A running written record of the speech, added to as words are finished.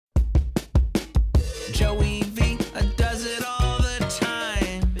Joey V does it all the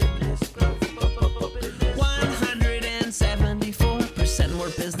time. 174% more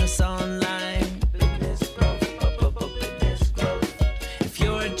business online. If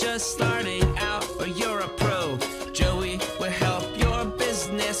you're just starting out or you're a pro, Joey will help your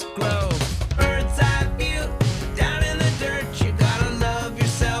business grow. Bird's eye view, down in the dirt. You gotta love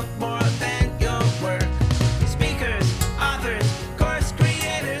yourself more than your work. Speakers, authors, course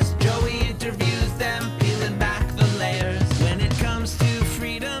creators, Joey interviews them, peeling back the layers. When it comes to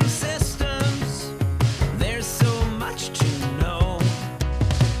freedom systems, there's so much to know.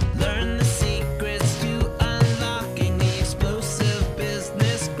 Learn the secrets to unlocking the explosive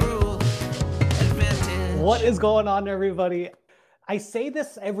business growth advantage. What is going on, everybody? I say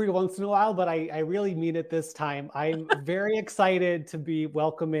this every once in a while, but I really mean it this time. I'm very excited to be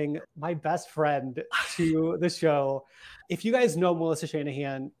welcoming my best friend to the show. If you guys know Melissa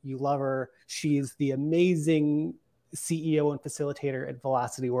Shanahan, you love her. She's the amazing CEO and facilitator at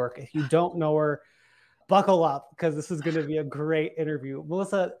Velocity Work. If you don't know her, buckle up because this is going to be a great interview.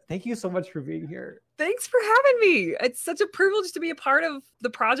 Melissa, thank you so much for being here. Thanks for having me. It's such a privilege to be a part of the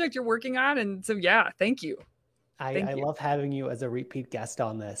project you're working on. And so, yeah, thank you. I love having you as a repeat guest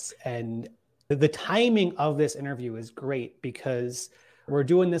on this. And the timing of this interview is great because we're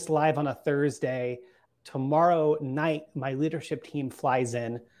doing this live on a Thursday. Tomorrow night, my leadership team flies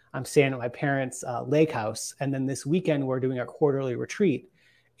in. I'm staying at my parents' lake house. And then this weekend, we're doing a quarterly retreat.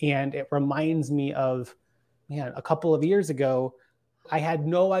 And it reminds me of, a couple of years ago, I had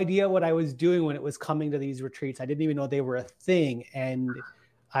no idea what I was doing when it was coming to these retreats. I didn't even know they were a thing. And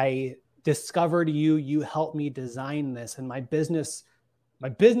I discovered you helped me design this, and my business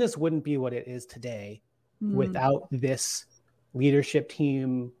wouldn't be what it is today without this leadership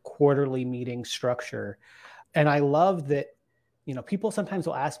team quarterly meeting structure. And I love that, people sometimes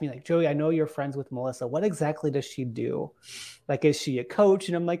will ask me like, Joey, I know you're friends with Melissa. What exactly does she do? Like, is she a coach?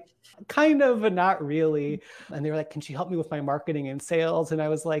 And I'm like, kind of, but not really. And they were like, can she help me with my marketing and sales? And I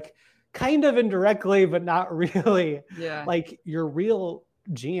was like, kind of indirectly, but not really. Yeah. Like, your real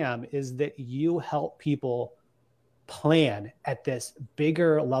jam is that you help people plan at this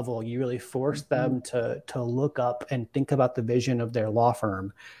bigger level. You really force them to look up and think about the vision of their law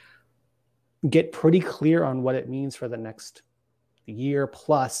firm, get pretty clear on what it means for the next year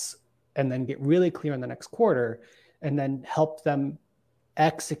plus, and then get really clear in the next quarter, and then help them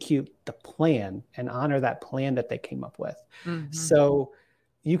execute the plan and honor that plan that they came up with. So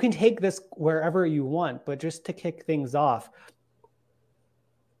you can take this wherever you want, but just to kick things off,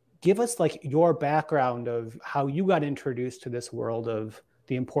 give us like your background of how you got introduced to this world of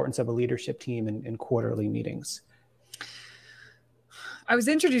the importance of a leadership team in quarterly meetings. I was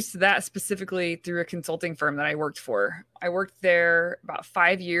introduced to that specifically through a consulting firm that I worked for. I worked there about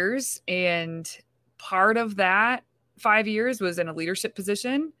 5 years, and part of that 5 years was in a leadership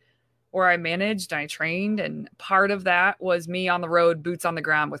position where I managed and I trained, and part of that was me on the road, boots on the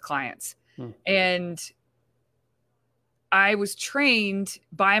ground with clients. And I was trained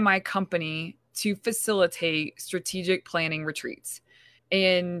by my company to facilitate strategic planning retreats.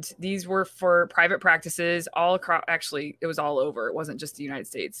 And these were for private practices all across, actually, it was all over. It wasn't just the United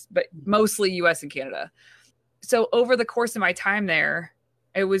States, but mostly US and Canada. So over the course of my time there,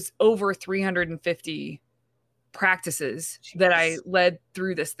 it was over 350 practices that I led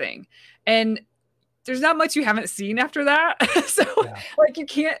through this thing. And there's not much you haven't seen after that. So like you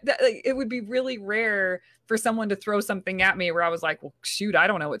can't, it would be really rare for someone to throw something at me where I was like, well, shoot, I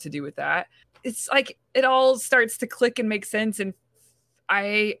don't know what to do with that. It's like, it all starts to click and make sense. And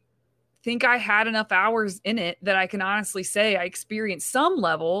I think I had enough hours in it that I can honestly say I experienced some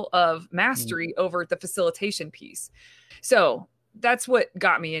level of mastery over the facilitation piece. So that's what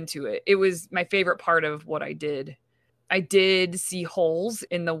got me into it. It was my favorite part of what I did. I did see holes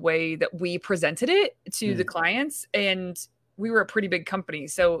in the way that we presented it to the clients, and we were a pretty big company.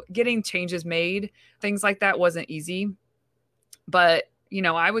 So getting changes made, things like that wasn't easy. But,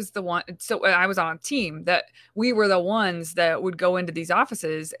 I was the one. So I was on a team that we were the ones that would go into these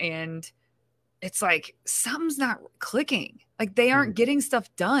offices, and it's like, something's not clicking. Like they aren't getting stuff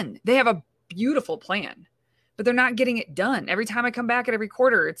done. They have a beautiful plan, but they're not getting it done. Every time I come back at every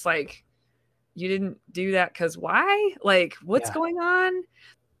quarter, it's like, you didn't do that because why? Like, what's going on?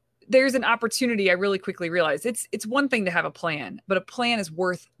 There's an opportunity. I really quickly realized it's one thing to have a plan, but a plan is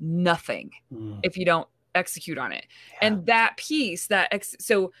worth nothing if you don't execute on it. And that piece,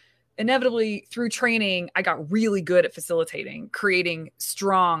 so inevitably through training, I got really good at facilitating, creating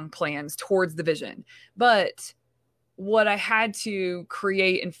strong plans towards the vision. But what I had to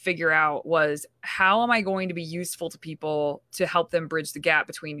create and figure out was, how am I going to be useful to people to help them bridge the gap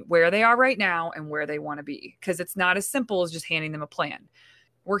between where they are right now and where they want to be? Because it's not as simple as just handing them a plan.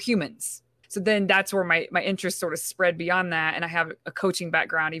 We're humans. So then that's where my interest sort of spread beyond that. And I have a coaching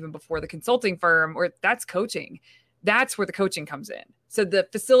background even before the consulting firm, or that's coaching. That's where the coaching comes in. So the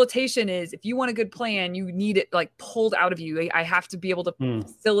facilitation is, if you want a good plan, you need it like pulled out of you. I have to be able to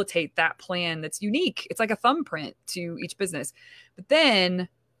facilitate that plan that's unique. It's like a thumbprint to each business. But then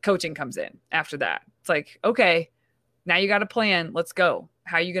coaching comes in after that. It's like, okay, now you got a plan. Let's go.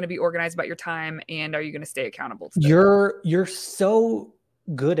 How are you going to be organized about your time? And are you going to stay accountable to that? You're so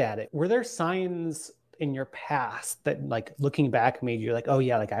good at it. Were there signs in your past that, like, looking back, made you like, oh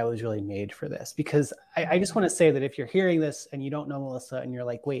yeah, like I was really made for this? Because I just want to say that if you're hearing this and you don't know Melissa and you're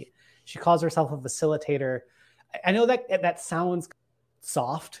like, wait, she calls herself a facilitator. I know that sounds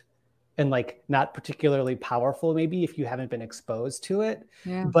soft and like not particularly powerful, maybe if you haven't been exposed to it,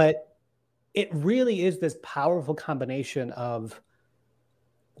 but it really is this powerful combination of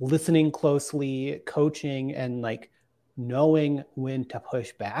listening closely, coaching, and like knowing when to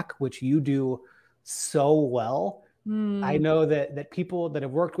push back, which you do so well. I know that people that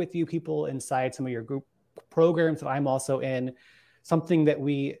have worked with you, people inside some of your group programs that I'm also in, something that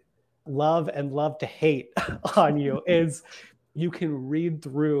we love and love to hate on you is you can read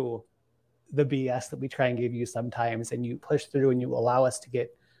through the BS that we try and give you sometimes, and you push through and you allow us to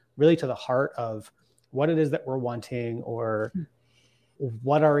get really to the heart of what it is that we're wanting, or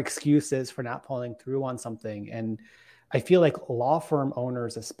what our excuse is for not following through on something. And I feel like law firm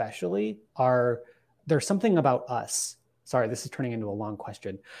owners especially there's something about us. Sorry, this is turning into a long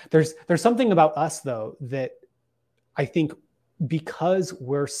question. There's something about us though, that I think, because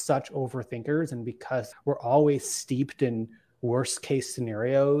we're such overthinkers and because we're always steeped in worst case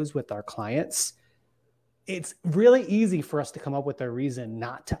scenarios with our clients, it's really easy for us to come up with a reason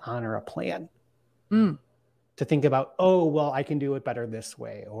not to honor a plan. To think about, oh, well, I can do it better this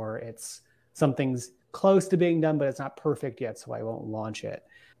way, or something's close to being done, but it's not perfect yet, so I won't launch it.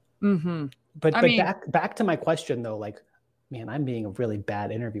 But back to my question though, like, man, I'm being a really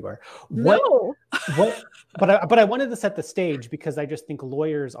bad interviewer. But I wanted to set the stage because I just think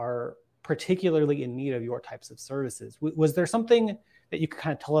lawyers are particularly in need of your types of services. Was there something that you could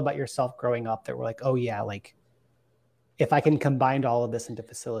kind of tell about yourself growing up that were like, oh yeah, like if I can combine all of this into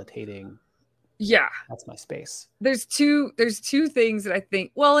facilitating, that's my space? There's two things that I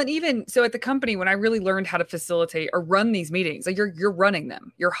think, well, and even so at the company, when I really learned how to facilitate or run these meetings, like you're running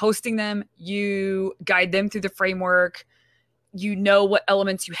them, you're hosting them, you guide them through the framework, you know what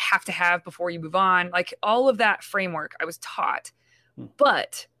elements you have to have before you move on, like all of that framework I was taught,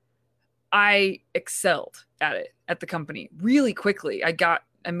 but I excelled at it at the company really quickly.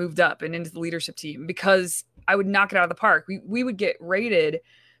 I moved up and into the leadership team because I would knock it out of the park. We would get rated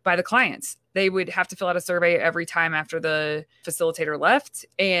by the clients. They would have to fill out a survey every time after the facilitator left.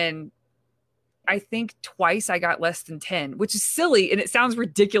 And I think twice I got less than 10, which is silly. And it sounds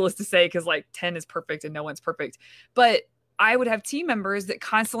ridiculous to say because like 10 is perfect and no one's perfect. But I would have team members that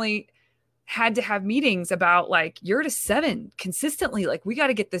constantly had to have meetings about like, you're at a 7 consistently. Like, we got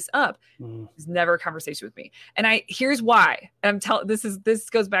to get this up. It's never a conversation with me. And here's why. And this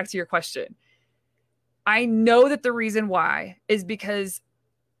goes back to your question. I know that the reason why is because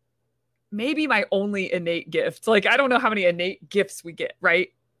maybe my only innate gift, like, I don't know how many innate gifts we get, right?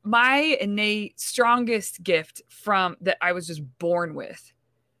 My innate strongest gift from that I was just born with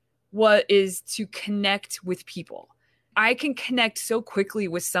is to connect with people. I can connect so quickly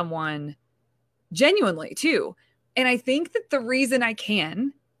with someone genuinely too. And I think that the reason I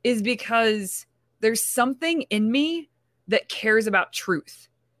can is because there's something in me that cares about truth.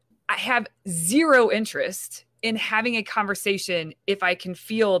 I have zero interest in having a conversation if I can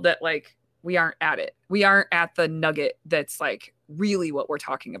feel that like we aren't at it. We aren't at the nugget that's like really what we're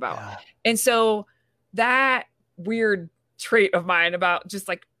talking about. Yeah. And so that weird trait of mine about just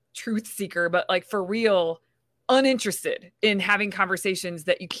like truth seeker, but like for real, uninterested in having conversations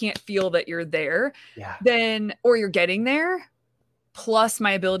that you can't feel that you're there, or you're getting there, plus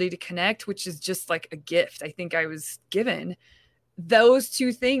my ability to connect, which is just like a gift I think I was given. Those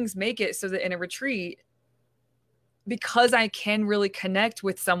two things make it so that in a retreat, because I can really connect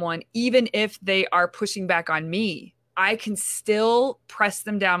with someone, even if they are pushing back on me, I can still press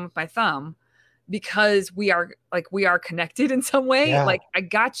them down with my thumb because we are connected in some way. Yeah. Like, I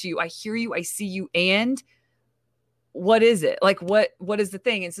got you. I hear you. I see you. And what is it? Like, what is the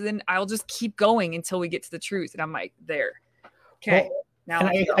thing? And so then I'll just keep going until we get to the truth. And I'm like, there. Okay. Well,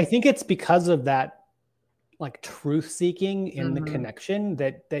 now I think it's because of that, like, truth seeking in the connection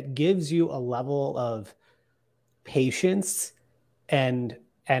that gives you a level of patience and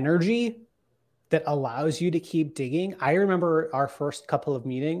energy that allows you to keep digging. I remember our first couple of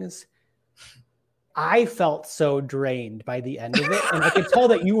meetings, I felt so drained by the end of it. And I could tell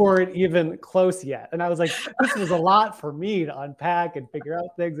that you weren't even close yet. And I was like, this was a lot for me to unpack and figure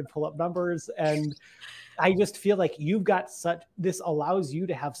out things and pull up numbers. And I just feel like this allows you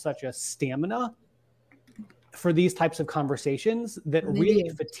to have such a stamina for these types of conversations that really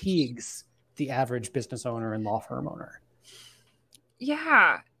fatigues the average business owner and law firm owner.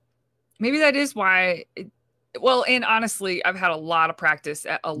 Yeah. Maybe that is why. And honestly, I've had a lot of practice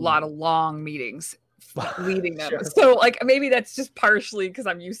at a lot of long meetings leading them. Sure. So like, maybe that's just partially because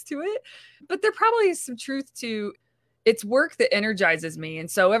I'm used to it, but there probably is some truth to it's work that energizes me. And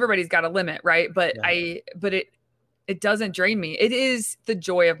so everybody's got a limit, right? But it doesn't drain me. It is the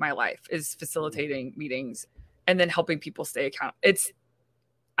joy of my life is facilitating meetings and then helping people stay accountable.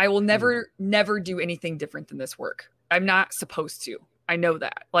 I will never do anything different than this work. I'm not supposed to. I know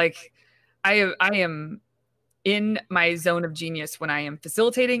that. Like I am in my zone of genius when I am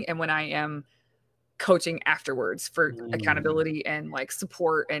facilitating and when I am coaching afterwards for accountability and like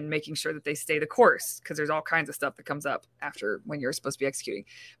support and making sure that they stay the course. Cause there's all kinds of stuff that comes up after when you're supposed to be executing.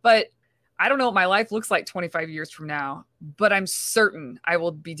 But I don't know what my life looks like 25 years from now, but I'm certain I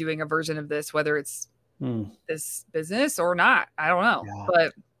will be doing a version of this, whether it's this business or not. I don't know. Yeah.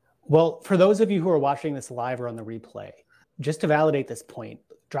 But well, for those of you who are watching this live or on the replay, just to validate this point,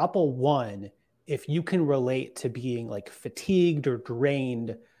 drop a 1 if you can relate to being like fatigued or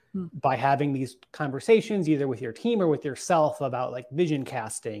drained by having these conversations, either with your team or with yourself about like vision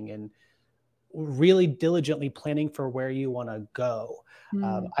casting and really diligently planning for where you want to go.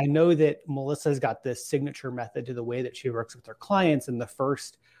 I know that Melissa's got this signature method to the way that she works with her clients. And the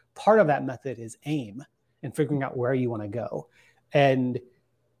first part of that method is AIM and figuring out where you want to go. And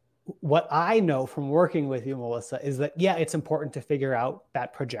what I know from working with you, Melissa, is that, yeah, it's important to figure out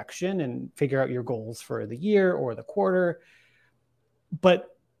that projection and figure out your goals for the year or the quarter.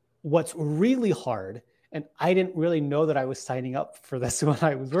 But what's really hard, and I didn't really know that I was signing up for this when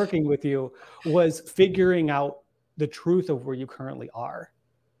I was working with you, was figuring out the truth of where you currently are.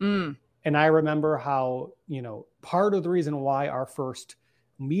 And I remember how, part of the reason why our first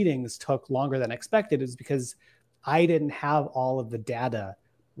meetings took longer than expected is because I didn't have all of the data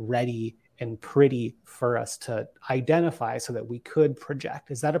ready and pretty for us to identify so that we could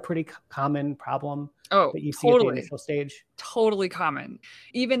project. Is that a pretty common problem that you see at the initial stage? Totally common.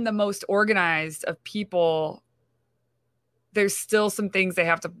 Even the most organized of people, there's still some things they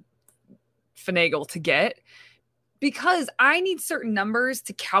have to finagle to get because I need certain numbers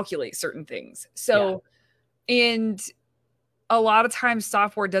to calculate certain things. So, and a lot of times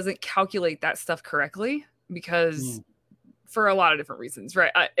software doesn't calculate that stuff correctly because for a lot of different reasons,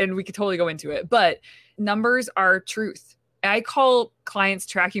 right? And we could totally go into it, but numbers are truth. I call clients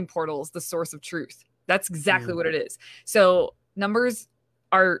tracking portals the source of truth. That's exactly what it is. So numbers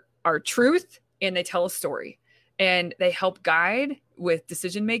are truth and they tell a story and they help guide with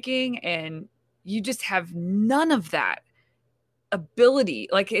decision making, and you just have none of that ability.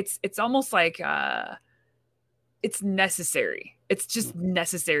 Like it's almost like it's necessary. It's just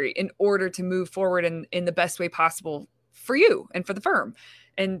necessary in order to move forward in the best way possible for you and for the firm.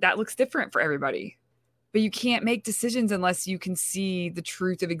 And that looks different for everybody. But you can't make decisions unless you can see the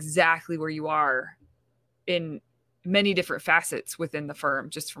truth of exactly where you are in many different facets within the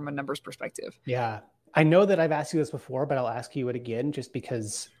firm, just from a numbers perspective. Yeah. I know that I've asked you this before, but I'll ask you it again, just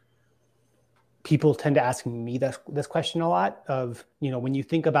because people tend to ask me this question a lot of, when you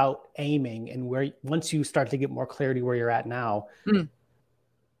think about aiming and once you start to get more clarity where you're at now,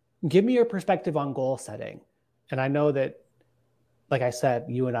 give me your perspective on goal setting. And I know that, like I said,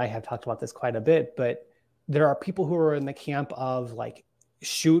 you and I have talked about this quite a bit, but there are people who are in the camp of like,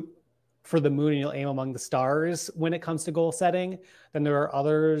 shoot for the moon and you'll aim among the stars when it comes to goal setting. Then there are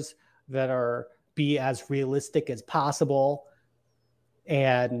others that are be as realistic as possible.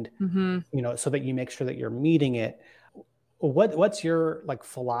 And, so that you make sure that you're meeting it. What's your like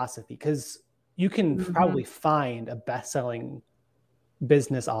philosophy? Because you can probably find a best-selling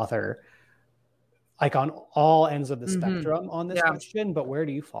business author like on all ends of the spectrum on this question, but where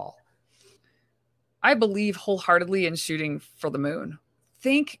do you fall? I believe wholeheartedly in shooting for the moon.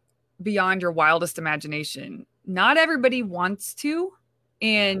 Think beyond your wildest imagination. Not everybody wants to,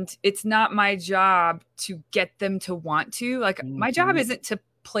 and it's not my job to get them to want to. Like my job isn't to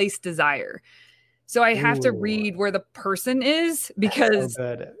place desire. So I have to read where the person is because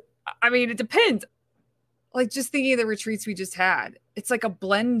I mean, it depends. Like just thinking of the retreats we just had, it's like a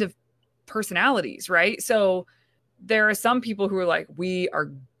blend of personalities, right? So there are some people who are like, we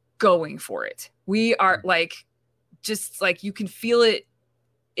are going for it. We are like, just like, you can feel it.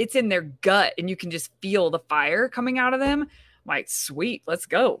 It's in their gut and you can just feel the fire coming out of them. I'm like, sweet, let's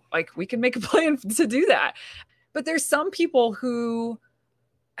go. Like, we can make a plan to do that. But there's some people who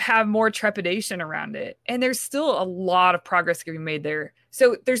have more trepidation around it. And there's still a lot of progress getting made there.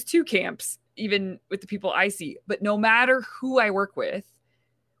 So there's two camps, even with the people I see. But no matter who I work with,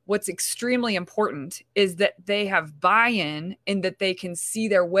 what's extremely important is that they have buy-in and that they can see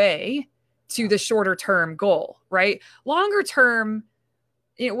their way to the shorter term goal, right? Longer term,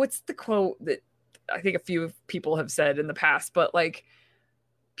 you know, what's the quote that I think a few people have said in the past, but like,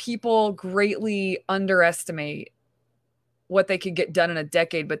 people greatly underestimate what they could get done in a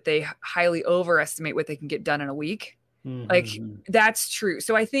decade, but they highly overestimate what they can get done in a week. Like, that's true.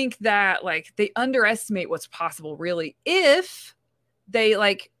 So I think that like they underestimate what's possible really. If they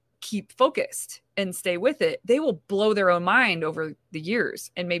like keep focused and stay with it, they will blow their own mind over the years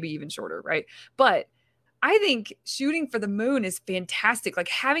and maybe even shorter. Right. But I think shooting for the moon is fantastic. Like,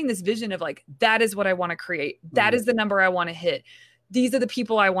 having this vision of like, that is what I want to create. That is the number I want to hit. These are the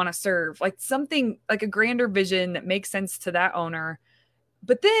people I want to serve. Like, something like a grander vision that makes sense to that owner.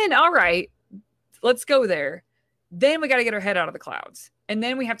 But then, all right, let's go there. Then we got to get our head out of the clouds. And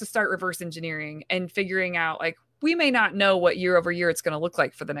then we have to start reverse engineering and figuring out, like, we may not know what year over year it's going to look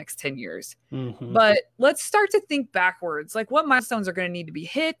like for the next 10 years. But let's start to think backwards. Like, what milestones are going to need to be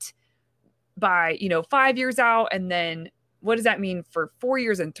hit by, 5 years out? And then what does that mean for 4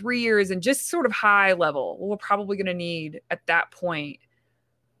 years and 3 years? And just sort of high level, we're probably going to need at that point,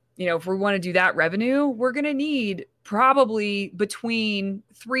 if we want to do that revenue, we're going to need probably between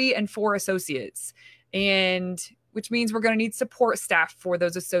 3 and 4 associates, and which means we're going to need support staff for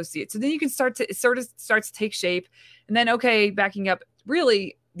those associates. So then you can start to take shape. And then, okay, backing up,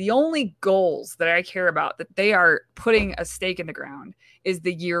 really the only goals that I care about that they are putting a stake in the ground is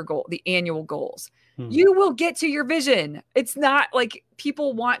the year goal, the annual goals. You will get to your vision. It's not like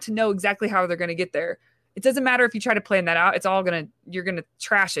people want to know exactly how they're going to get there. It doesn't matter if you try to plan that out. It's all you're going to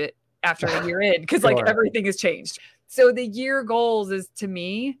trash it after a year in, because like everything has changed. So the year goals is, to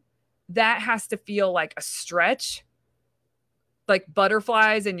me, that has to feel like a stretch, like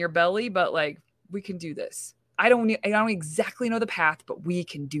butterflies in your belly, but like, we can do this. I don't exactly know the path, but we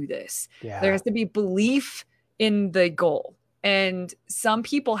can do this. Yeah. There has to be belief in the goal. And some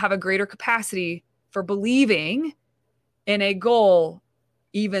people have a greater capacity for believing in a goal,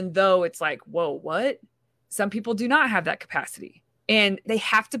 even though it's like, whoa, what? Some people do not have that capacity, and they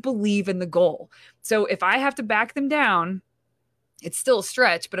have to believe in the goal. So if I have to back them down, it's still a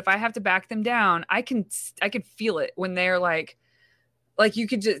stretch, but if I have to back them down, I can feel it when they're like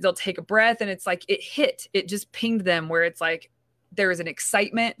they'll take a breath, and it's like, it just pinged them, where it's like, there is an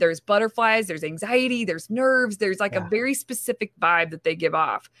excitement, there's butterflies, there's anxiety, there's nerves, there's like a very specific vibe that they give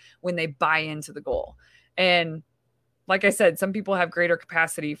off when they buy into the goal. And like I said, some people have greater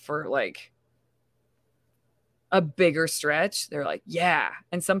capacity for like a bigger stretch. They're like, yeah.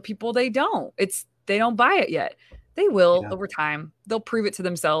 And some people, they don't buy it yet. They will over time. They'll prove it to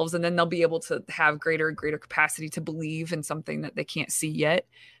themselves, and then they'll be able to have greater and greater capacity to believe in something that they can't see yet.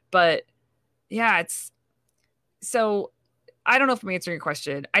 But yeah, so I don't know if I'm answering your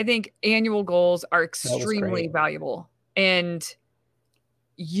question. I think annual goals are extremely valuable, and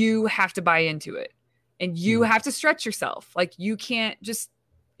you have to buy into it, and you have to stretch yourself. Like, it can't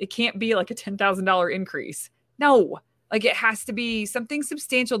be like a $10,000 increase. No, like, it has to be something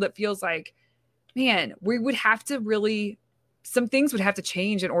substantial that feels like, man, some things would have to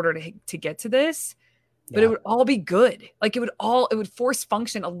change in order to get to this, but it would all be good. Like, it would force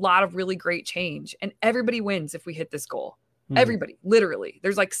function a lot of really great change, and everybody wins if we hit this goal. Everybody, literally.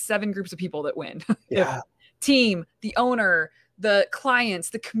 There's like 7 groups of people that win. Team, the owner, the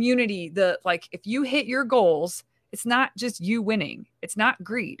clients, the community, if you hit your goals, it's not just you winning. It's not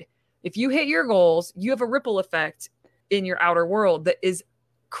greed. If you hit your goals, you have a ripple effect in your outer world that is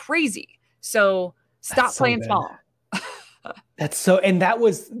crazy. So stop playing small. And that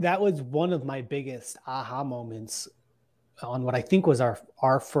was one of my biggest aha moments on what I think was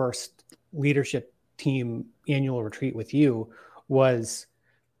our first leadership team annual retreat with you. Was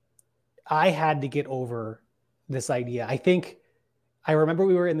I had to get over this idea. I remember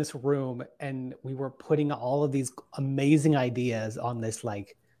we were in this room and we were putting all of these amazing ideas on this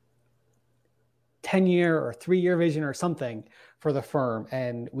like 10-year or 3-year vision or something for the firm.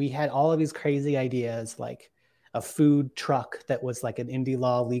 And we had all of these crazy ideas, like a food truck that was like an Indy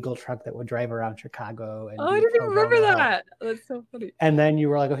law legal truck that would drive around Chicago. And I didn't even remember that. That's so funny. And then you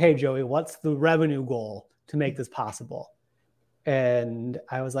were like, okay, Joey, what's the revenue goal to make this possible? And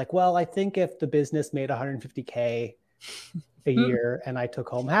I was like, well, I think if the business made $150K a year and I took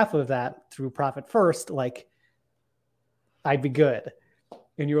home half of that through profit first, like I'd be good.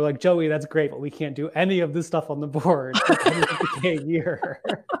 And you were like, Joey, that's great, but we can't do any of this stuff on the board. $150K a year.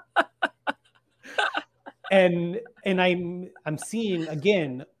 and I'm seeing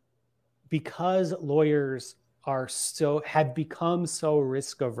again, because lawyers have become so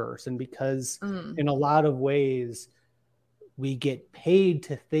risk averse, and because in a lot of ways we get paid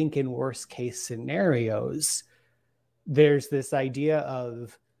to think in worst case scenarios, there's this idea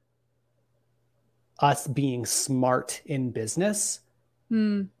of us being smart in business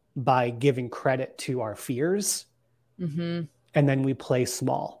by giving credit to our fears. And then we play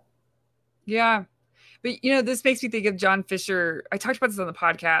small. Yeah. But, this makes me think of John Fisher. I talked about this on the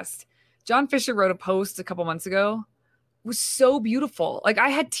podcast. John Fisher wrote a post a couple months ago. It was so beautiful. Like, I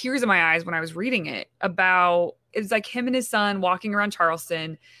had tears in my eyes when I was reading it it was like him and his son walking around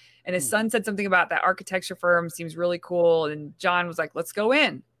Charleston, and his son said something about that architecture firm seems really cool. And John was like, let's go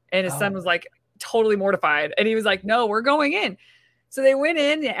in. And his son was like totally mortified. And he was like, no, we're going in. So they went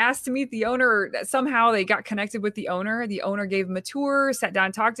in, they asked to meet the owner. Somehow they got connected with the owner. The owner gave him a tour, sat down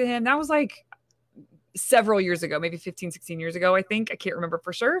and talked to him. That was like several years ago, maybe 15, 16 years ago, I think. I can't remember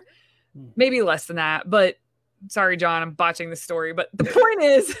for sure. Maybe less than that. But sorry, John, I'm botching this story. But the point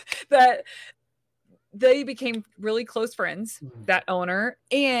is that they became really close friends, that owner.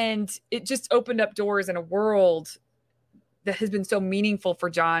 And it just opened up doors in a world that has been so meaningful for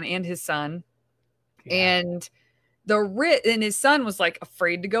John and his son. Yeah. And his son was like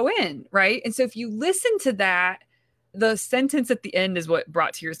afraid to go in, right? And so if you listen to that, the sentence at the end is what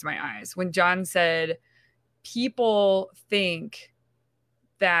brought tears to my eyes. When John said, people think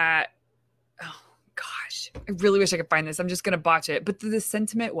that, oh gosh, I really wish I could find this. I'm just going to botch it. But the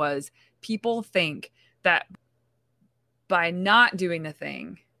sentiment was, people think that by not doing the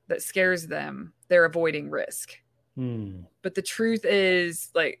thing that scares them, they're avoiding risk. But the truth is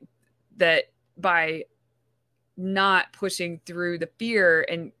like that by not pushing through the fear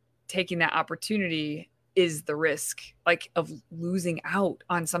and taking that opportunity is the risk, like, of losing out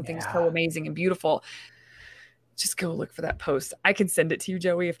on something so amazing and beautiful. Just go look for that post. I can send it to you,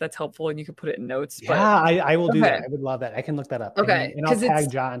 Joey, if that's helpful, and you can put it in notes. Yeah, I will do that. I would love that. I can look that up. Okay. And I'll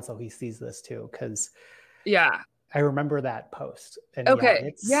tag John so he sees this too, because I remember that post. And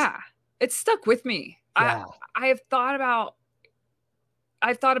it stuck with me. Yeah. I've thought about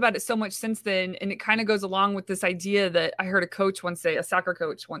it so much since then. And it kind of goes along with this idea that I heard a coach once say, a soccer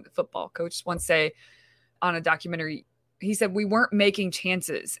coach, football coach once say on a documentary, he said, we weren't making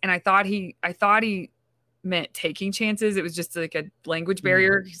chances. And I thought he meant taking chances. It was just like a language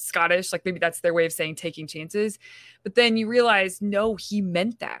barrier. He's Scottish, like maybe that's their way of saying taking chances. But then you realize, no, he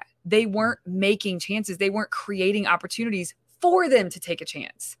meant that. They weren't making chances. They weren't creating opportunities for them to take a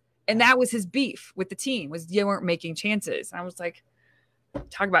chance. And that was his beef with the team, was they weren't making chances. And I was like,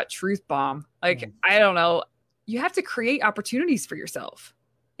 talk about truth bomb. Like, I don't know. You have to create opportunities for yourself.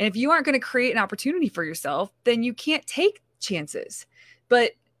 And if you aren't going to create an opportunity for yourself, then you can't take chances.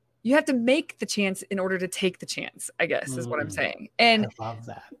 But you have to make the chance in order to take the chance, I guess, is what I'm saying. And I love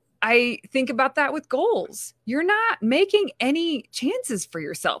that. I think about that with goals. You're not making any chances for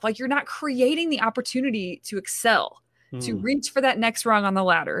yourself. Like, you're not creating the opportunity to excel, to reach for that next rung on the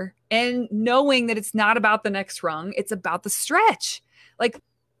ladder, and knowing that it's not about the next rung, it's about the stretch. Like,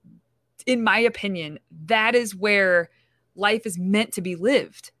 in my opinion, that is where life is meant to be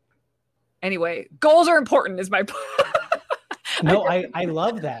lived. Anyway, goals are important is my point. No, I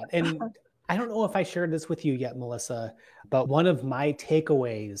love that. And I don't know if I shared this with you yet, Melissa, but one of my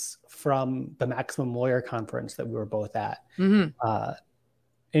takeaways from the Maximum Lawyer Conference that we were both at, in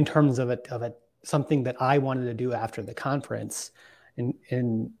terms of something that I wanted to do after the conference,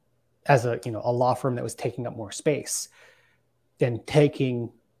 in as a law firm that was taking up more space and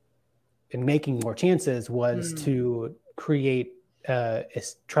making more chances, was to create a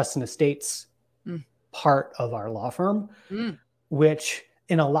trust and estates part of our law firm, which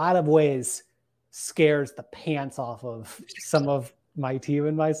in a lot of ways scares the pants off of some of my team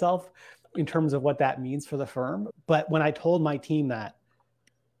and myself in terms of what that means for the firm. But when I told my team that,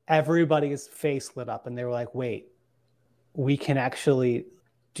 everybody's face lit up and they were like, wait, we can actually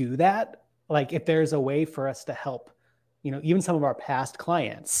do that? Like, if there's a way for us to help, even some of our past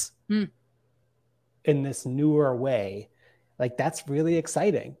clients in this newer way, like, that's really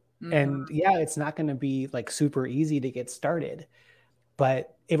exciting. And it's not going to be like super easy to get started,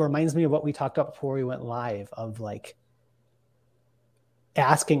 but it reminds me of what we talked about before we went live, of like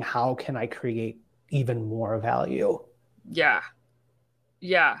asking, how can I create even more value? Yeah.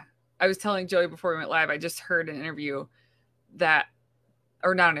 I was telling Joey before we went live, I just heard an interview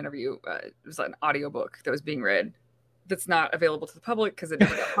or not an interview. It was like an audiobook that was being read. that's not available to the public because it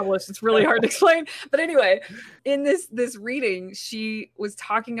never got published. It's really hard to explain. But anyway, in this reading, she was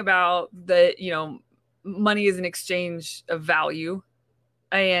talking about that, money is an exchange of value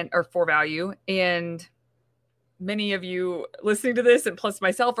or for value. And many of you listening to this, and plus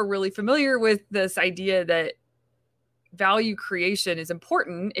myself, are really familiar with this idea that value creation is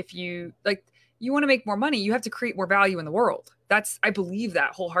important. If you want to make more money, you have to create more value in the world. I believe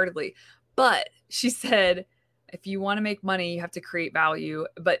that wholeheartedly. But she said, if you want to make money, you have to create value.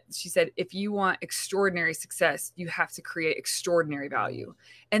 But she said, if you want extraordinary success, you have to create extraordinary value.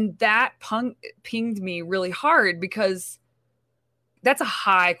 And that pinged me really hard, because that's a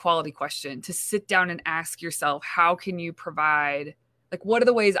high quality question to sit down and ask yourself. How can you provide, what are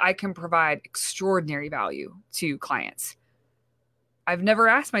the ways I can provide extraordinary value to clients? I've never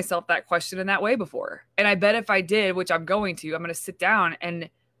asked myself that question in that way before. And I bet if I did, which I'm going to sit down and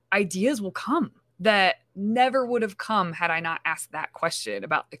ideas will come that never would have come had I not asked that question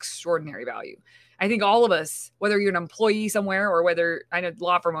about extraordinary value. I think all of us, whether you're an employee somewhere or whether, I know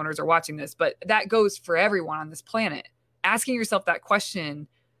law firm owners are watching this, but that goes for everyone on this planet. Asking yourself that question,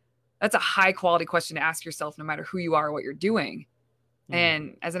 that's a high quality question to ask yourself, no matter who you are or what you're doing.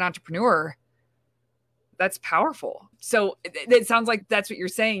 And as an entrepreneur, that's powerful. So it sounds like that's what you're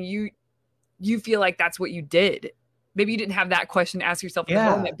saying. You feel like that's what you did. Maybe you didn't have that question to ask yourself in the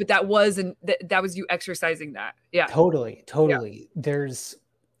moment, but that was you exercising that. Yeah. Totally. Yeah.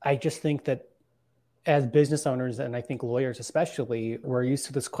 I just think that as business owners, and I think lawyers especially, we're used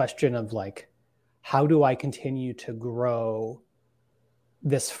to this question of how do I continue to grow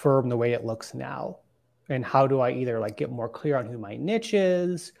this firm the way it looks now? And how do I either get more clear on who my niche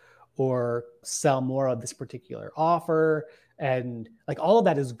is, or sell more of this particular offer? And all of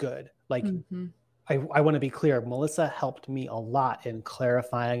that is good. I want to be clear. Melissa helped me a lot in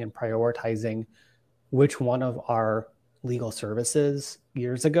clarifying and prioritizing which one of our legal services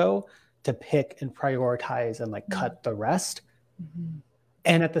years ago to pick and prioritize and cut the rest.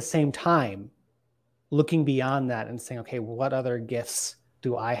 And at the same time, looking beyond that and saying, okay, what other gifts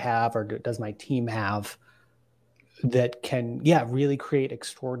do I have, or does my team have that can, really create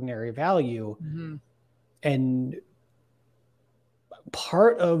extraordinary value? And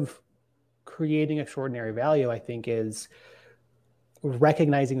part of creating extraordinary value, I think, is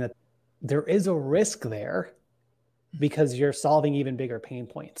recognizing that there is a risk there because you're solving even bigger pain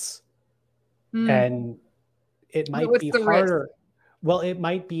points. And it might be harder. Well, it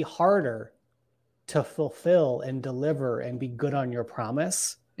might be harder to fulfill and deliver and be good on your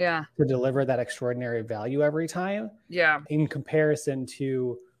promise. To deliver that extraordinary value every time. In comparison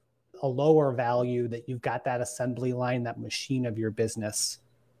to a lower value that you've got that assembly line, that machine of your business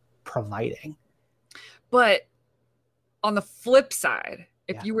providing. But on the flip side,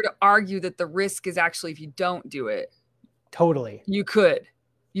 if you were to argue that the risk is actually if you don't do it, you could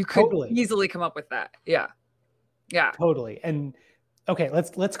easily come up with that. Totally. And okay,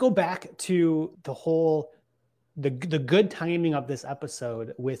 let's go back to the good timing of this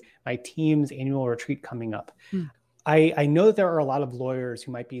episode with my team's annual retreat coming up. I know that there are a lot of lawyers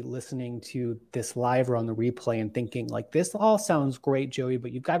who might be listening to this live or on the replay and thinking this all sounds great, Joey,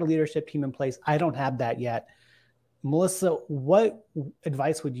 but you've got a leadership team in place. I don't have that yet. Melissa, what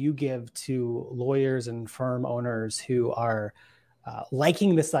advice would you give to lawyers and firm owners who are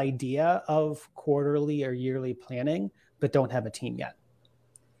liking this idea of quarterly or yearly planning, but don't have a team yet?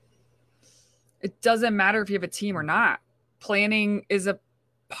 It doesn't matter if you have a team or not. Planning is a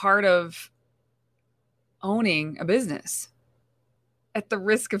part of owning a business. At the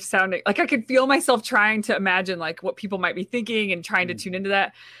risk of sounding I could feel myself trying to imagine what people might be thinking and trying to tune into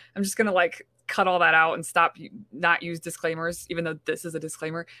that. I'm just going to cut all that out and not use disclaimers, even though this is a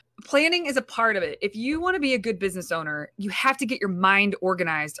disclaimer. Planning is a part of it. If you want to be a good business owner, you have to get your mind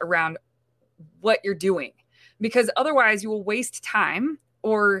organized around what you're doing, because otherwise you will waste time,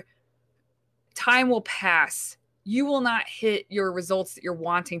 or time will pass. You will not hit your results that you're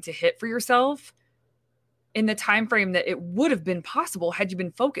wanting to hit for yourself in the time frame that it would have been possible had you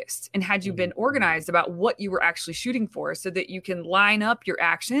been focused and had you been organized about what you were actually shooting for, so that you can line up your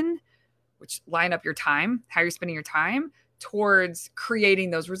action, which line up your time, how you're spending your time towards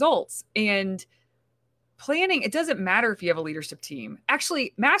creating those results. And planning, it doesn't matter if you have a leadership team.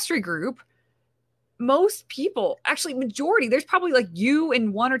 Actually, Mastery Group, most people, actually majority, there's probably you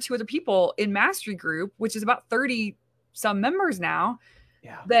and one or two other people in Mastery Group, which is about 30 some members now,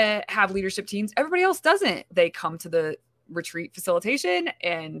 that have leadership teams. Everybody else doesn't. They come to the retreat facilitation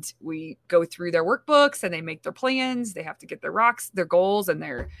and we go through their workbooks and they make their plans. They have to get their goals and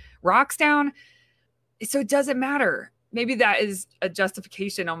their rocks down. So it doesn't matter. Maybe that is a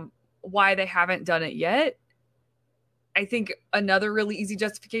justification on why they haven't done it yet. I think another really easy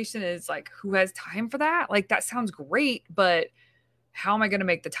justification is like, who has time for that? Like, that sounds great, but how am I going to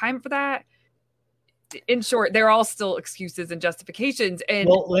make the time for that? In short, they're all still excuses and justifications. And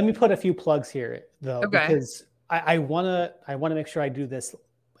well, let me put a few plugs here though, Okay. because I wanna make sure I do this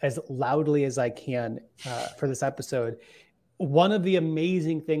as loudly as I can for this episode. One of the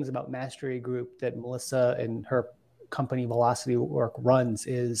amazing things about Mastery Group that Melissa and her company Velocity Work runs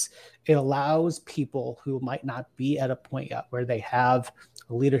is it allows people who might not be at a point yet where they have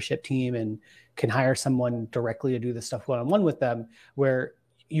a leadership team and can hire someone directly to do this stuff one-on-one with them, where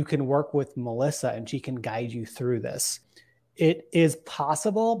you can work with Melissa and she can guide you through this. It is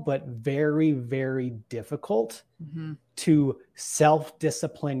possible, but very, very difficult to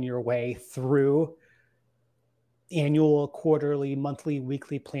self-discipline your way through annual, quarterly, monthly,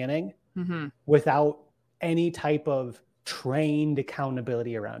 weekly planning without any type of trained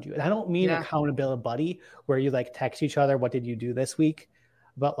accountability around you. And I don't mean accountability buddy where you like text each other, what did you do this week?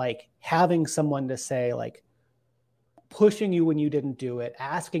 But like having someone to say like pushing you when you didn't do it,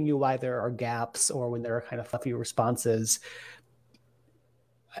 asking you why there are gaps or when there are kind of fluffy responses.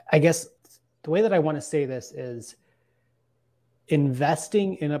 I guess the way that I want to say this is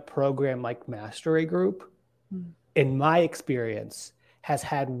investing in a program like Mastery Group, in my experience, has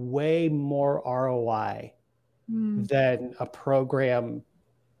had way more ROI than a program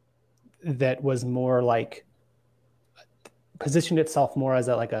that was more like positioned itself more as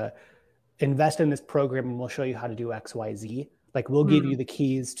a invest in this program and we'll show you how to do X, Y, Z. Like we'll give you the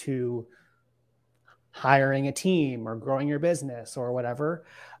keys to hiring a team or growing your business or whatever.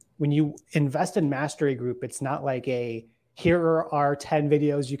 When you invest in Mastery Group, it's not like here are 10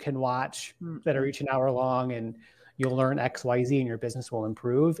 videos you can watch that are each an hour long and you'll learn X, Y, Z and your business will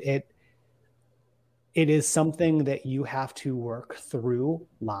improve. It is something that you have to work through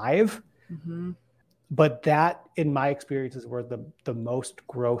live. But that, in my experience, is where the most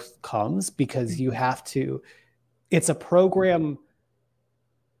growth comes, because you have to, it's a program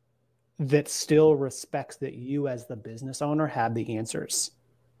that still respects that you as the business owner have the answers.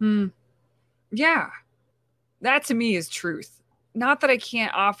 Yeah. That to me is truth. Not that I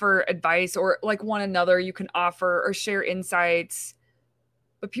can't offer advice or like one another, you can offer or share insights,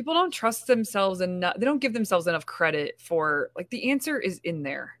 but people don't trust themselves enough. They don't give themselves enough credit for like the answer is in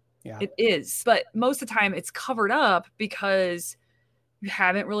there. Yeah. It is. But most of the time it's covered up because you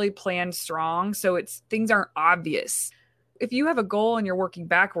haven't really planned strong. So things aren't obvious. If you have a goal and you're working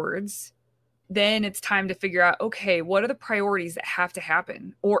backwards, then it's time to figure out, okay, what are the priorities that have to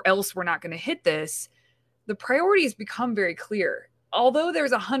happen or else we're not going to hit this? The priorities become very clear. Although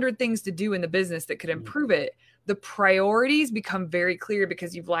there's 100 things to do in the business that could improve it, the priorities become very clear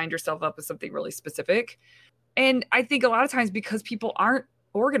because you've lined yourself up with something really specific. And I think a lot of times because people aren't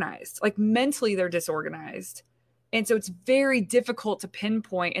organized, like mentally they're disorganized. And so it's very difficult to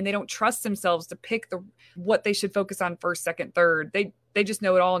pinpoint and they don't trust themselves to pick what they should focus on first, second, third. They just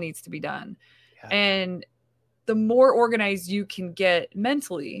know it all needs to be done. Yeah. And the more organized you can get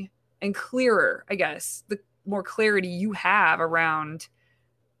mentally and clearer, I guess, the more clarity you have around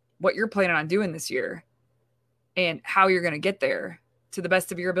what you're planning on doing this year and how you're going to get there to the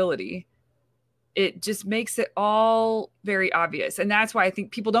best of your ability, it just makes it all very obvious. And that's why I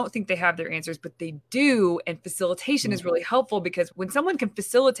think people don't think they have their answers, but they do. And facilitation is really helpful because when someone can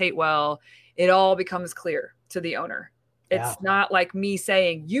facilitate well, it all becomes clear to the owner. It's not like me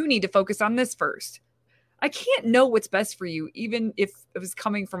saying, you need to focus on this first. I can't know what's best for you, even if it was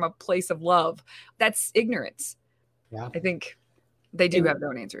coming from a place of love. That's ignorance. Yeah. I think they do have their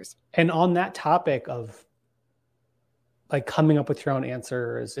own answers. And on that topic of like coming up with your own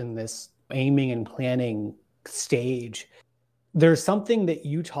answers in this aiming and planning stage, there's something that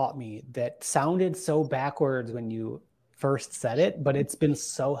you taught me that sounded so backwards when you first said it, but it's been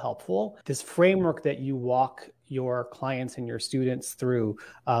so helpful. This framework that you walk your clients and your students through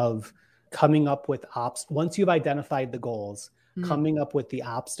of coming up with once you've identified the goals, coming up with the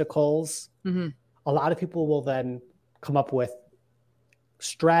obstacles. A lot of people will then come up with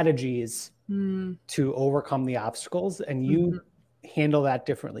strategies to overcome the obstacles, and you handle that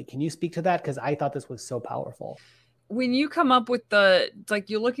differently. Can you speak to that? Because I thought this was so powerful. When you come up with like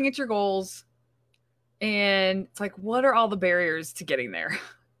you're looking at your goals and it's like, what are all the barriers to getting there?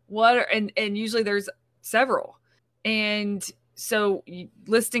 And usually there's several. And so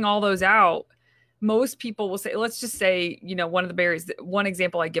listing all those out, most people will say, let's just say, one of the barriers, one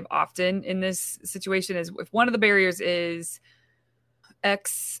example I give often in this situation is if one of the barriers is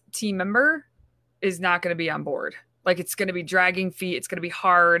X team member is not going to be on board. Like it's going to be dragging feet. It's going to be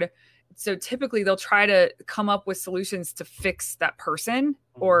hard. So typically they'll try to come up with solutions to fix that person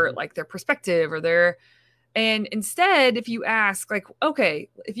or like their perspective or their And instead, if you ask, like, okay,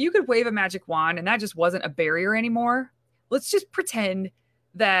 if you could wave a magic wand and that just wasn't a barrier anymore, let's just pretend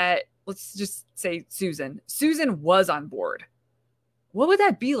that, let's just say Susan was on board. What would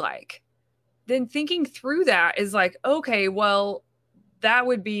that be like? Then thinking through that is like, okay, well, that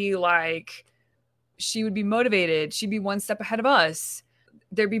would be like, she would be motivated. She'd be one step ahead of us.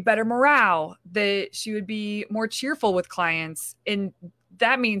 There'd be better morale, that she would be more cheerful with clients. And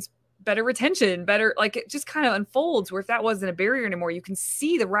that means better retention, better, like it just kind of unfolds where if that wasn't a barrier anymore, you can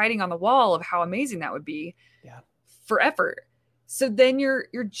see the writing on the wall of how amazing that would be for effort. So then your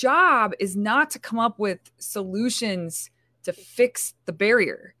job is not to come up with solutions to fix the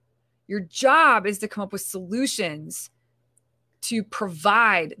barrier. Your job is to come up with solutions to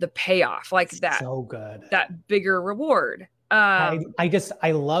provide the payoff, like that. So good. That bigger reward. I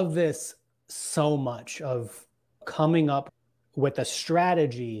love this so much, of coming up with a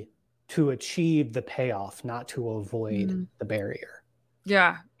strategy to achieve the payoff, not to avoid the barrier.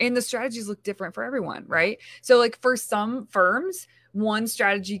 Yeah. And the strategies look different for everyone, right? So like for some firms, one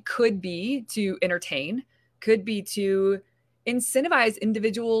strategy could be to entertain, could be to incentivize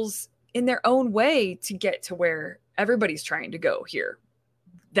individuals in their own way to get to where everybody's trying to go here.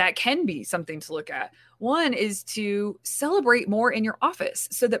 That can be something to look at. One is to celebrate more in your office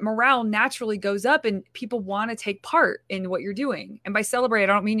so that morale naturally goes up and people want to take part in what you're doing. And by celebrate, I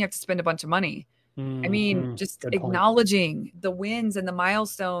don't mean you have to spend a bunch of money. I mean, just acknowledging the wins and the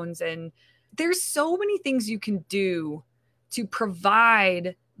milestones. And there's so many things you can do to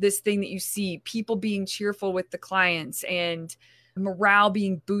provide this thing that you see, people being cheerful with the clients and morale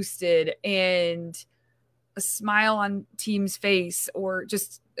being boosted and a smile on team's face or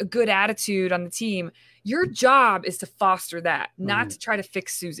just a good attitude on the team. Your job is to foster that, not to try to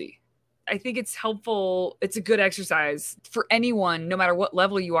fix Susie. I think it's helpful. It's a good exercise for anyone, no matter what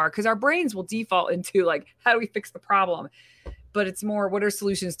level you are, because our brains will default into like, how do we fix the problem? But it's more, what are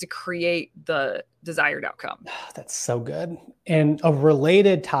solutions to create the desired outcome? That's so good. And a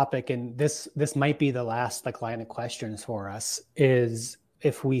related topic, and this might be the last line of questions for us, is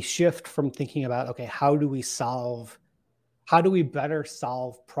if we shift from thinking about, okay, how do we better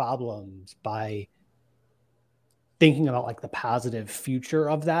solve problems by thinking about like the positive future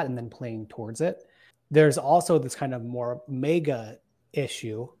of that and then playing towards it. There's also this kind of more mega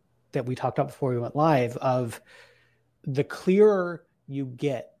issue that we talked about before we went live of the clearer you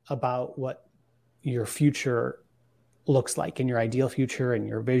get about what your future looks like and your ideal future and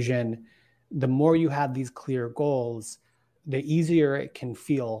your vision, the more you have these clear goals, the easier it can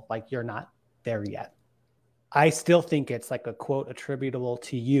feel like you're not there yet. I still think it's like a quote attributable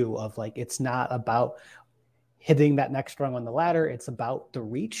to you of like, it's not about hitting that next rung on the ladder. It's about the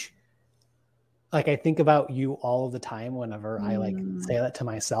reach. Like I think about you all the time whenever I like say that to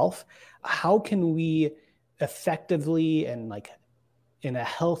myself. How can we effectively and like in a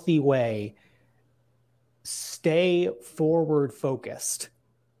healthy way stay forward focused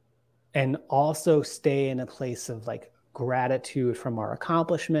and also stay in a place of like gratitude from our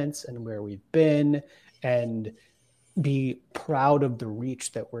accomplishments and where we've been and be proud of the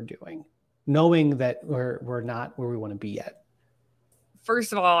reach that we're doing, knowing that we're not where we want to be yet?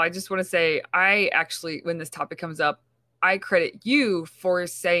 First of all, I just want to say, I actually, when this topic comes up, I credit you for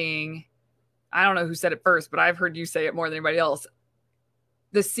saying, I don't know who said it first, but I've heard you say it more than anybody else.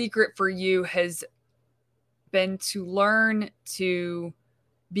 The secret for you has been to learn to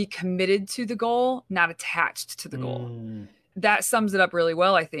be committed to the goal, not attached to the goal. That sums it up really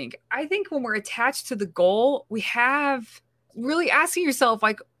well, I think. I think when we're attached to the goal, we have really asking yourself,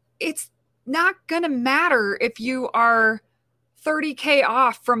 like, it's not going to matter if you are 30K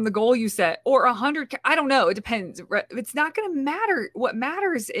off from the goal you set or 100K. I don't know. It depends. It's not going to matter. What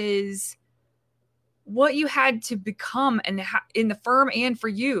matters is what you had to become and in the firm and for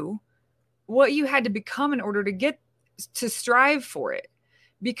you, what you had to become in order to get to strive for it.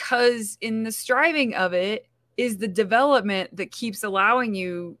 Because in the striving of it is the development that keeps allowing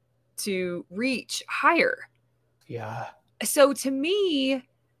you to reach higher. Yeah. So to me,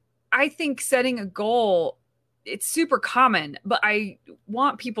 I think setting a goal, it's super common, but I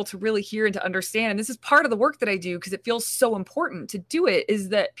want people to really hear and to understand. And this is part of the work that I do because it feels so important to do it, is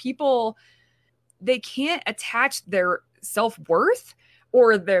that people, they can't attach their self-worth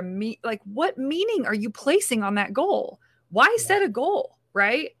or their like, what meaning are you placing on that goal? Why set a goal,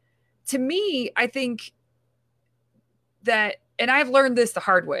 right? To me, I think that, and I've learned this the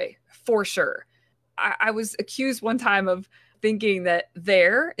hard way for sure. I was accused one time of thinking that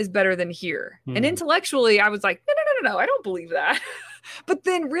there is better than here. And intellectually, I was like, no, I don't believe that. But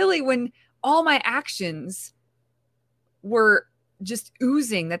then really when all my actions were just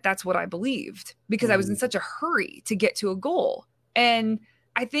oozing that that's what I believed because I was in such a hurry to get to a goal. And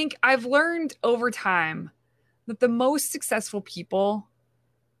I think I've learned over time that the most successful people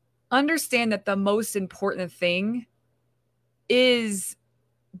understand that the most important thing is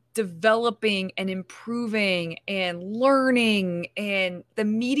developing and improving and learning and the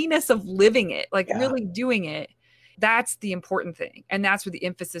meatiness of living it, like really doing it. That's the important thing. And that's where the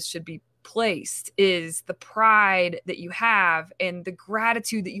emphasis should be placed, is the pride that you have and the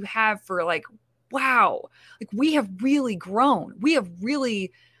gratitude that you have for like, wow, like we have really grown. We have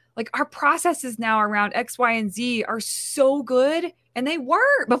really, like our processes now around X, Y, and Z are so good. And they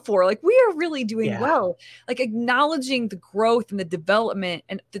weren't before. Like we are really doing well. Like acknowledging the growth and the development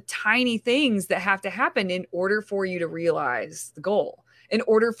and the tiny things that have to happen in order for you to realize the goal, in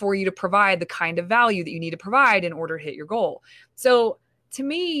order for you to provide the kind of value that you need to provide in order to hit your goal. So to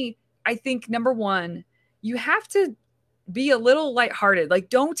me, I think number one, you have to be a little lighthearted. Like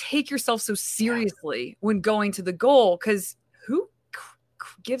don't take yourself so seriously when going to the goal, because who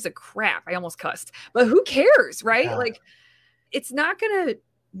gives a crap? I almost cussed, but who cares, right? Like it's not going to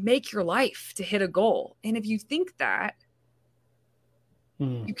make your life to hit a goal. And if you think that,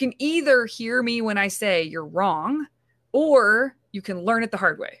 you can either hear me when I say you're wrong, or you can learn it the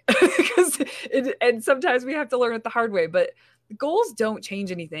hard way. And sometimes we have to learn it the hard way, but goals don't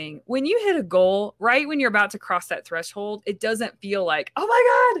change anything. When you hit a goal, right when you're about to cross that threshold, it doesn't feel like, oh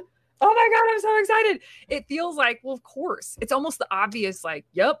my God, I'm so excited. It feels like, well, of course. It's almost the obvious, like,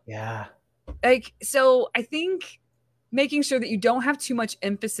 yep. Yeah. Like, so I think making sure that you don't have too much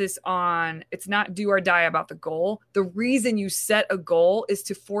emphasis on it's not do or die about the goal. The reason you set a goal is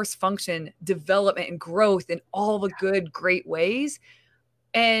to force function, development, and growth in all the good, great ways,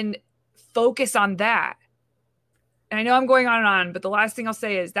 and focus on that. And I know I'm going on and on, but the last thing I'll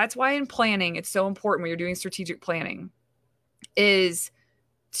say is that's why in planning, it's so important when you're doing strategic planning is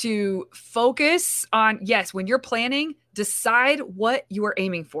to focus on, yes, when you're planning, decide what you are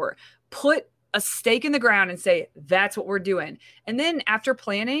aiming for. Put a stake in the ground and say, that's what we're doing. And then after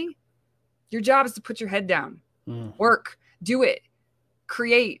planning, your job is to put your head down, work, do it,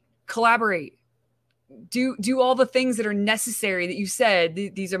 create, collaborate, do all the things that are necessary that you said,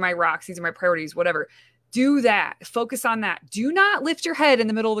 these are my rocks, these are my priorities, whatever. Do that. Focus on that. Do not lift your head in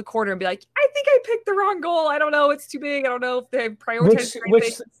the middle of the quarter and be like, I think I picked the wrong goal. I don't know. It's too big. I don't know if they prioritize.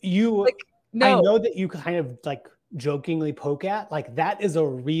 Which you, like, no. I know that you kind of like jokingly poke at, like that is a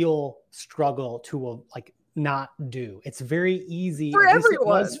real struggle to like not do. It's very easy for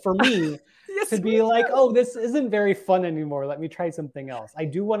everyone. It was for me yes, to be like, oh, this isn't very fun anymore. Let me try something else. I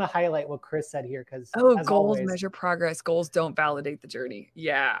do want to highlight what Chris said here because goals always, measure progress. Goals don't validate the journey.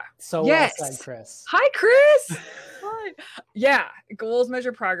 Yeah. So well said, Chris. Hi, Chris. Hi. Yeah. Goals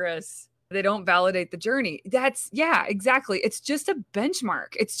measure progress. They don't validate the journey. That's exactly. It's just a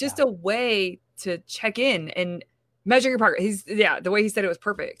benchmark. It's just a way to check in and measure your progress. The way he said it was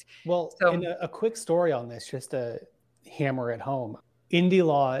perfect. Well, and a quick story on this, just to hammer it home. Indy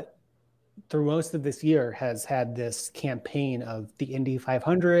Law, through most of this year, has had this campaign of the Indy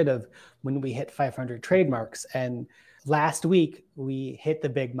 500, of when we hit 500 trademarks. And last week we hit the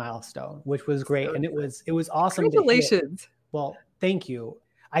big milestone, which was great. And it was awesome. Congratulations. Well, thank you.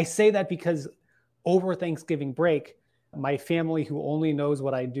 I say that because over Thanksgiving break, my family, who only knows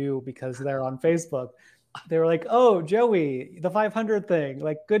what I do because they're on Facebook, they were like, oh, Joey, the 500 thing,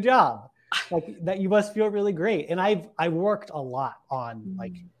 like, good job. Like that, you must feel really great. And I worked a lot on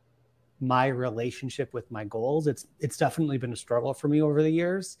like my relationship with my goals. It's definitely been a struggle for me over the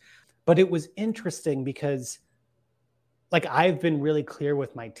years, but it was interesting because like I've been really clear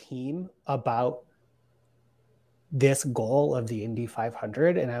with my team about this goal of the Indy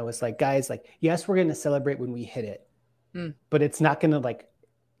 500. And I was like, guys, like, yes, we're going to celebrate when we hit it, but it's not going to like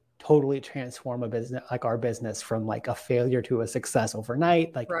totally transform a business, like our business, from like a failure to a success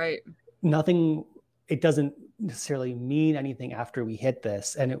overnight. Like nothing, it doesn't necessarily mean anything after we hit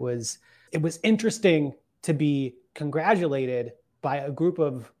this. And it was interesting to be congratulated by a group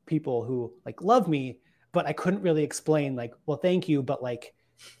of people who like love me, but I couldn't really explain like, well, thank you, but like,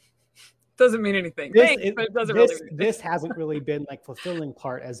 doesn't mean anything. This, Thanks, but it doesn't really mean this hasn't really been like fulfilling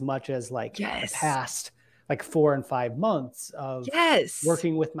part as much as like the past like 4 and 5 months of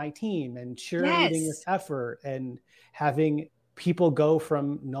working with my team and cheerleading this effort and having people go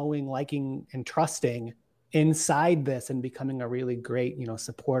from knowing, liking, and trusting inside this and becoming a really great,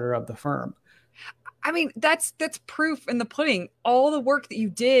 supporter of the firm. I mean, that's proof in the pudding. All the work that you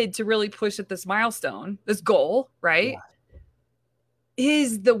did to really push at this milestone, this goal, right,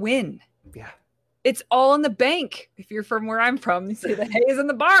 is the win. Yeah. It's all in the bank. If you're from where I'm from, you say the hay is in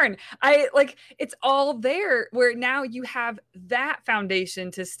the barn. It's all there where now you have that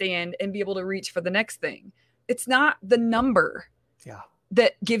foundation to stand and be able to reach for the next thing. It's not the number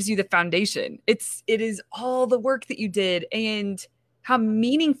that gives you the foundation. It is all the work that you did and how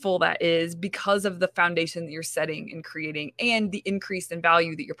meaningful that is because of the foundation that you're setting and creating and the increase in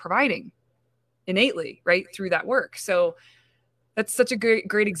value that you're providing innately, right, through that work. So that's such a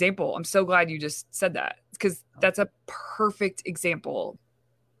great example. I'm so glad you just said that because that's a perfect example.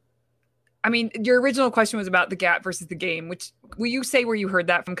 I mean, your original question was about the gap versus the game, which will you say where you heard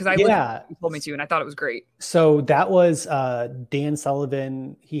that from? Because you told me to, and I thought it was great. So that was Dan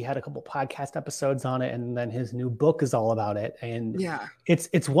Sullivan. He had a couple podcast episodes on it, and then his new book is all about it. And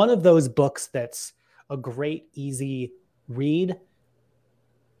it's one of those books that's a great, easy read.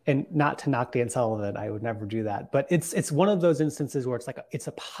 And not to knock Dan Sullivan, I would never do that. But it's one of those instances where it's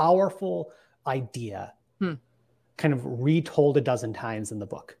a powerful idea, kind of retold a dozen times in the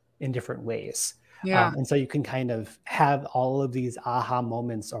book in different ways. And so you can kind of have all of these aha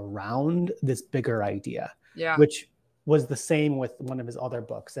moments around this bigger idea, which was the same with one of his other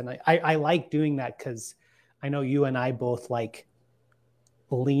books. And I like doing that because I know you and I both like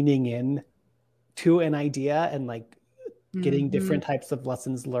leaning in to an idea and like getting different types of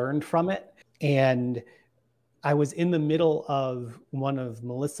lessons learned from it. And I was in the middle of one of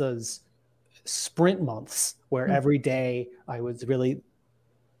Melissa's sprint months where every day I was really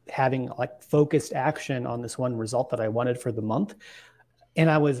having like focused action on this one result that I wanted for the month. And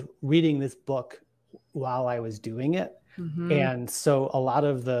I was reading this book while I was doing it. And so a lot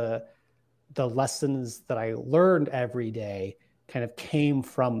of the lessons that I learned every day kind of came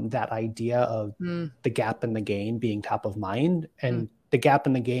from that idea of the gap and the gain being top of mind. And the gap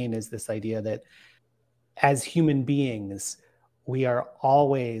and the gain is this idea that as human beings, we are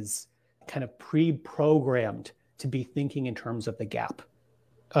always kind of pre-programmed to be thinking in terms of the gap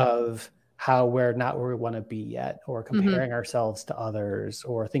of how we're not where we want to be yet, or comparing ourselves to others,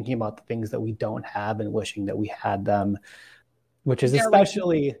 or thinking about the things that we don't have and wishing that we had them, which is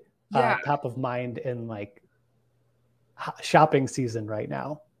especially top of mind in like shopping season right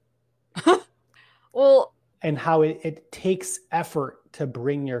now. Well, and how it takes effort to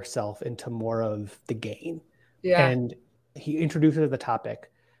bring yourself into more of the gain. And he introduces the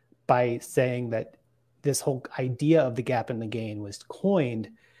topic by saying that this whole idea of the gap and the gain was coined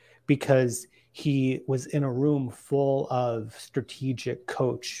because he was in a room full of strategic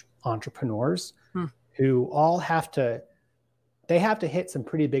coach entrepreneurs who all have to hit some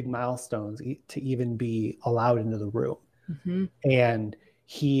pretty big milestones to even be allowed into the room. And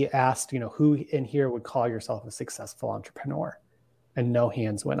he asked, who in here would call yourself a successful entrepreneur? And no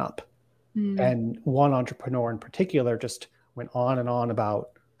hands went up. And one entrepreneur in particular just went on and on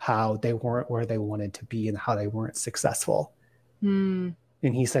about how they weren't where they wanted to be and how they weren't successful. And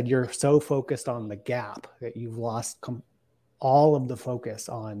he said, you're so focused on the gap that you've lost all of the focus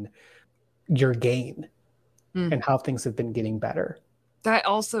on your gain and how things have been getting better. That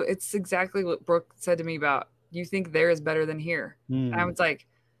also, it's exactly what Brooke said to me about, you think there is better than here. And I was like,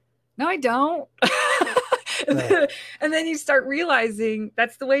 no, I don't. And then you start realizing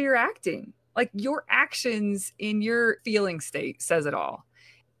that's the way you're acting. Like your actions in your feeling state says it all.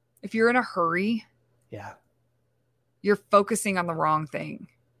 If you're in a hurry, you're focusing on the wrong thing.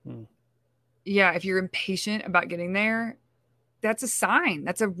 If you're impatient about getting there, that's a sign.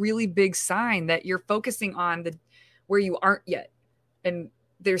 That's a really big sign that you're focusing on where you aren't yet. And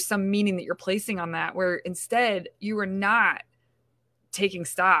there's some meaning that you're placing on that, where instead you are not taking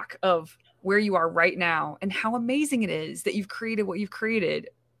stock of where you are right now and how amazing it is that you've created what you've created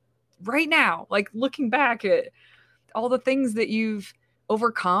right now. Like looking back at all the things that you've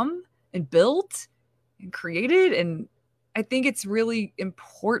overcome and built and created. And I think it's really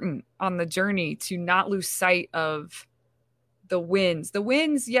important on the journey to not lose sight of the wins. The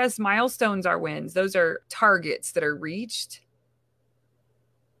wins, yes, milestones are wins. Those are targets that are reached.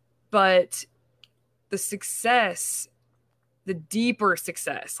 But the success, the deeper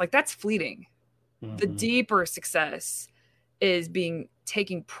success, like that's fleeting. The deeper success is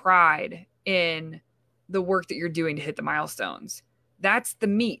taking pride in the work that you're doing to hit the milestones. That's the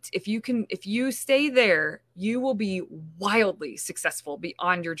meat. If you stay there, you will be wildly successful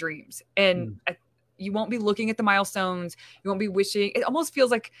beyond your dreams. And you won't be looking at the milestones. You won't be wishing. It almost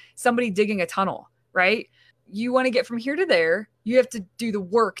feels like somebody digging a tunnel, right? You want to get from here to there. You have to do the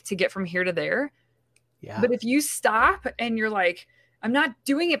work to get from here to there. But if you stop and you're like, I'm not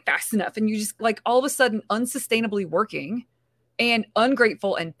doing it fast enough, and you just like all of a sudden unsustainably working and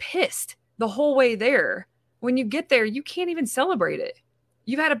ungrateful and pissed the whole way there, when you get there, you can't even celebrate it.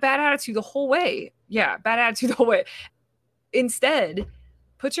 You've had a bad attitude the whole way. Yeah, bad attitude the whole way. Instead,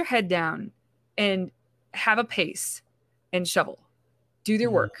 put your head down and have a pace and shovel. Do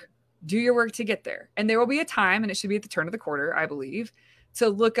your work. Do your work to get there. And there will be a time, and it should be at the turn of the quarter, I believe, to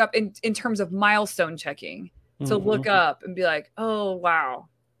look up in terms of milestone checking, to look up and be like, oh, wow,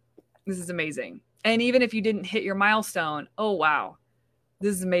 this is amazing. And even if you didn't hit your milestone, oh, wow,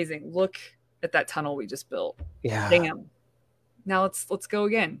 this is amazing. Look at that tunnel we just built. Yeah. Damn. Now let's go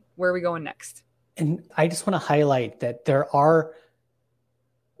again. Where are we going next? And I just want to highlight that there are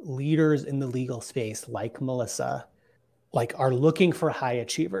leaders in the legal space like Melissa, like are looking for high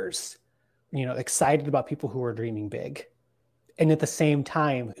achievers, excited about people who are dreaming big. And at the same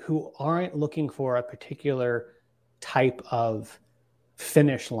time, who aren't looking for a particular type of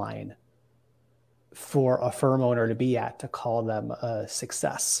finish line for a firm owner to be at to call them a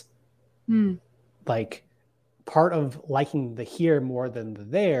success. Like part of liking the here more than the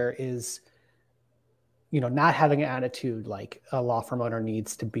there is, not having an attitude like a law firm owner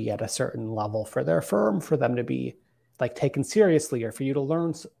needs to be at a certain level for their firm, for them to be like taken seriously or for you to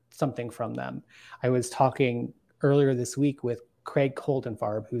learn something from them. I was talking earlier this week with Craig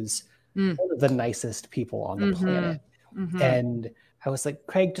Coldenfarb, who's one of the nicest people on the planet. And I was like,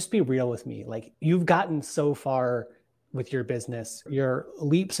 Craig, just be real with me. Like, you've gotten so far with your business. You're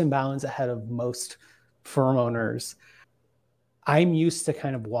leaps and bounds ahead of most firm owners. I'm used to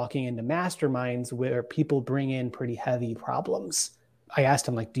kind of walking into masterminds where people bring in pretty heavy problems. I asked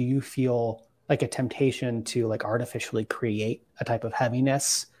him, like, do you feel like a temptation to like artificially create a type of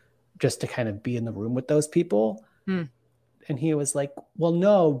heaviness just to kind of be in the room with those people? And he was like, well,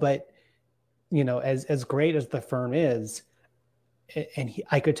 no, but as great as the firm is, and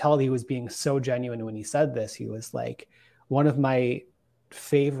I could tell he was being so genuine when he said this. He was like, one of my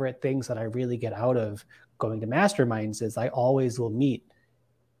favorite things that I really get out of going to masterminds is I always will meet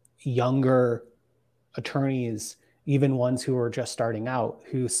younger attorneys, even ones who are just starting out,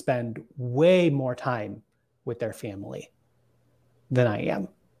 who spend way more time with their family than I am.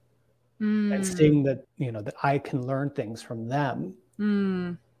 And seeing that, that I can learn things from them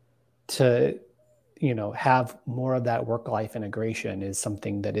to, have more of that work-life integration is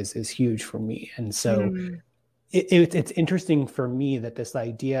something that is huge for me. And so it's interesting for me that this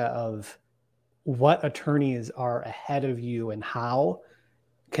idea of what attorneys are ahead of you and how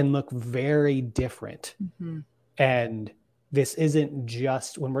can look very different. And this isn't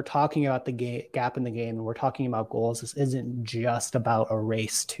just, when we're talking about the gap in the game and we're talking about goals, this isn't just about a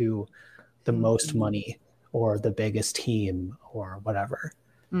race to the most money or the biggest team or whatever.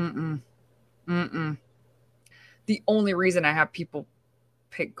 The only reason I have people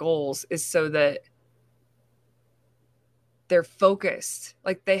pick goals is so that they're focused,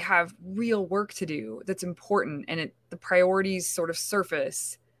 like they have real work to do that's important, and the priorities sort of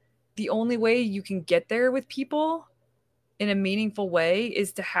surface. The only way you can get there with people in a meaningful way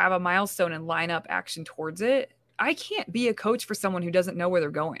is to have a milestone and line up action towards it. I can't be a coach for someone who doesn't know where they're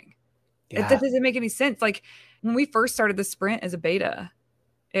going. That doesn't make any sense. Like when we first started the sprint as a beta,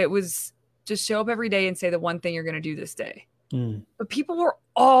 it was just show up every day and say the one thing you're going to do this day. But people were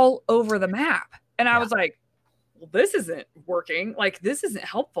all over the map. And I was like, well, this isn't working. Like, this isn't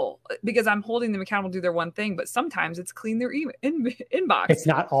helpful because I'm holding them accountable to do their one thing, but sometimes it's clean their inbox. It's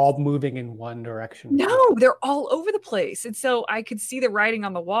not all moving in one direction. No, they're all over the place. And so I could see the writing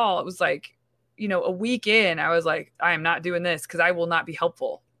on the wall. It was like, a week in, I was like, I am not doing this because I will not be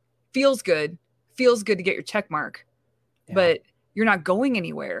helpful. Feels good to get your check mark, but you're not going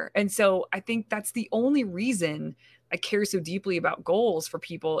anywhere. And so I think that's the only reason I care so deeply about goals for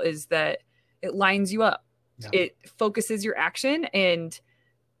people, is that it lines you up. It focuses your action, and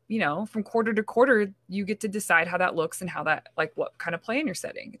from quarter to quarter, you get to decide how that looks and how that, like, what kind of plan you're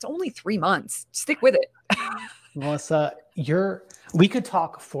setting. It's only 3 months. Stick with it. Melissa, we could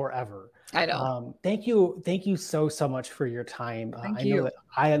talk forever. I know. Thank you so much for your time. I know that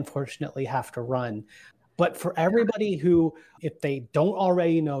I unfortunately have to run, but for everybody who, if they don't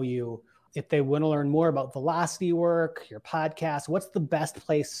already know you, if they want to learn more about Velocity Work, your podcast, what's the best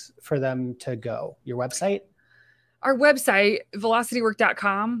place for them to go? Your website? Our website,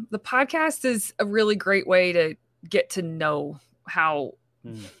 velocitywork.com. The podcast is a really great way to get to know how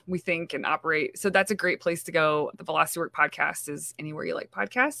we think and operate. So that's a great place to go. The Velocity Work podcast is anywhere you like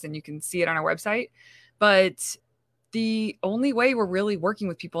podcasts, and you can see it on our website. But the only way we're really working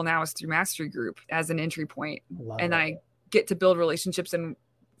with people now is through Mastery Group as an entry point. I get to build relationships and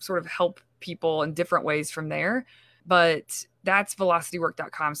sort of help people in different ways from there. But that's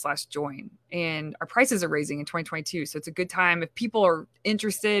velocitywork.com/join. And our prices are raising in 2022. So it's a good time. If people are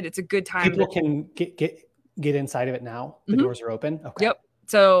interested, it's a good time. People can get inside of it now. The doors are open. Okay. Yep.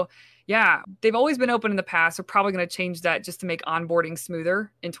 So yeah, they've always been open in the past. We're probably going to change that just to make onboarding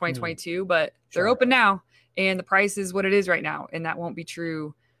smoother in 2022, but they're open now, and the price is what it is right now. And that won't be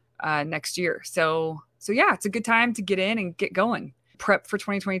true next year. So yeah, it's a good time to get in and get going. Prep for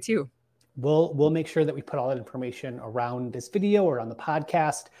 2022. We'll make sure that we put all that information around this video or on the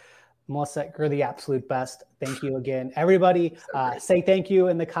podcast. Melissa, you're the absolute best. Thank you again. Everybody, say thank you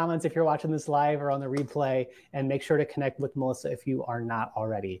in the comments if you're watching this live or on the replay, and make sure to connect with Melissa if you are not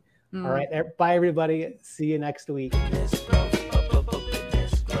already. All right. Bye, everybody. See you next week.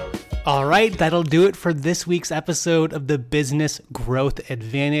 All right. That'll do it for this week's episode of the Business Growth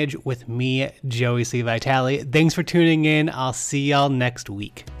Advantage with me, Joey C. Vitale. Thanks for tuning in. I'll see y'all next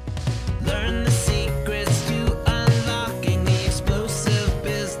week. Learn